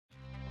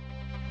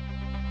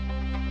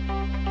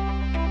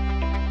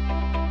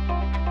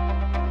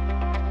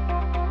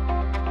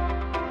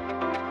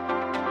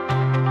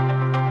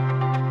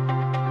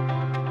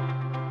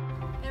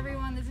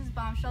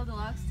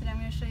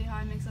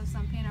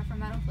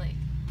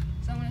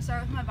gonna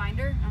start with my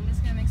binder. I'm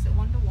just gonna mix it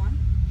 1 to 1.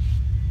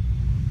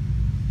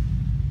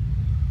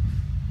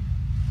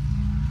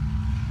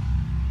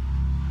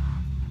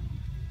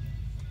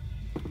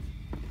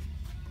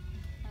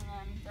 And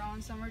then throw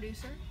in some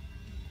reducer.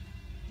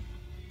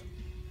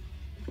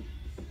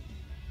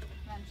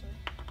 Eventually.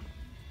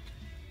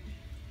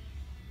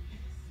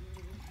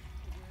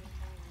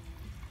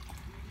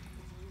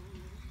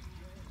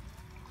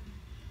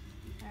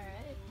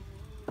 Alright.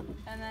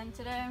 And then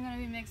today I'm going to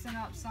be mixing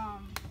up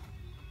some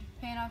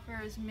Paint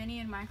Huffer's Mini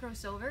and Micro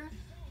Silver.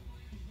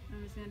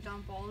 I'm just going to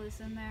dump all this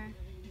in there.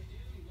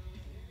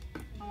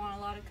 I want a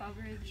lot of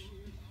coverage.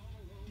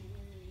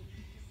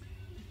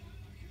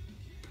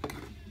 Alright,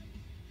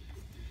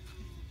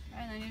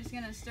 and then you're just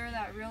going to stir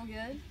that real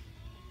good.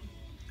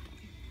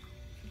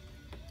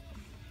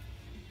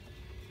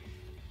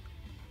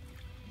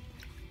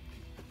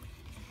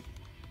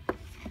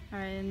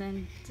 Alright, and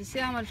then to see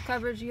how much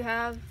coverage you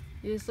have,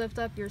 you just lift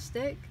up your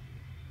stick.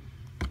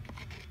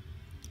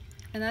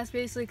 And that's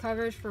basically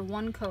coverage for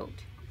 1 coat.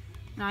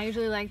 And I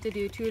usually like to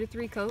do 2 to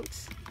 3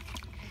 coats.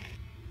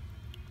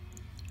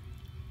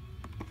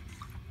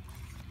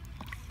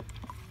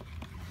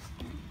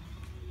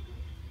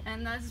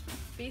 And that's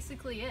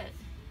basically it.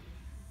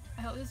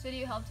 I hope this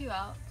video helped you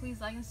out.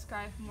 Please like and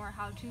subscribe for more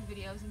how-to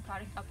videos and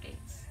product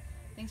updates.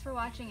 Thanks for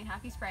watching and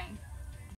happy spraying!